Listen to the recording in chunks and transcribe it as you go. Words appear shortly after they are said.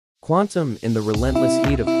Quantum. In the relentless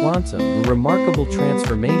heat of quantum, a remarkable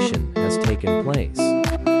transformation has taken place.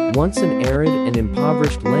 Once an arid and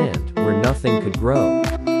impoverished land where nothing could grow,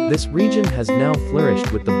 this region has now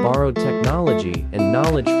flourished with the borrowed technology and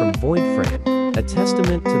knowledge from Voidframe, a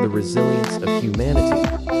testament to the resilience of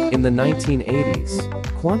humanity. In the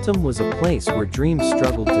 1980s, quantum was a place where dreams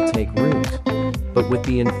struggled to take root. But with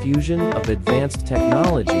the infusion of advanced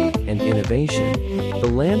technology and innovation, the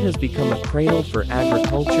land has become a cradle for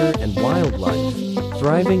agriculture and wildlife,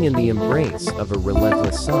 thriving in the embrace of a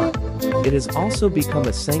relentless sun. It has also become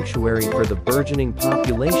a sanctuary for the burgeoning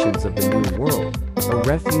populations of the New World, a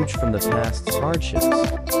refuge from the past's hardships.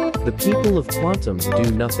 The people of Quantum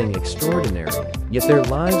do nothing extraordinary, yet their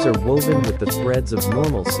lives are woven with the threads of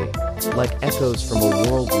normalcy, like echoes from a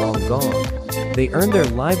world long gone. They earn their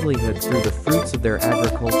livelihood through the fruits of their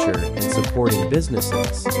agriculture and supporting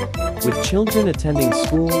businesses, with children attending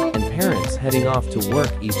school and parents heading off to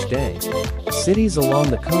work each day. Cities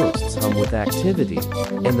along the coasts hum with activity,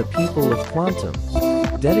 and the people of Quantum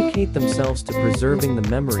dedicate themselves to preserving the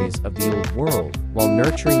memories of the old world while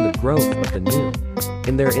nurturing the growth of the new.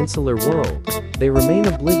 In their insular world, they remain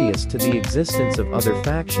oblivious to the existence of other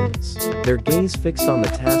factions, their gaze fixed on the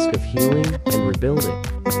task of healing and rebuilding.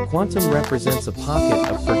 Quantum represents a pocket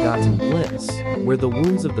of forgotten bliss, where the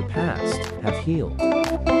wounds of the past have healed,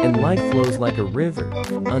 and life flows like a river,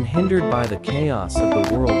 unhindered by the chaos of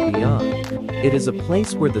the world beyond. It is a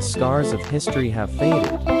place where the scars of history have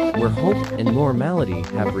faded, where hope and normality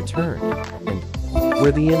have returned, and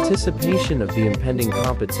where the anticipation of the impending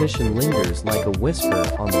competition lingers like a whisper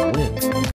on the wind.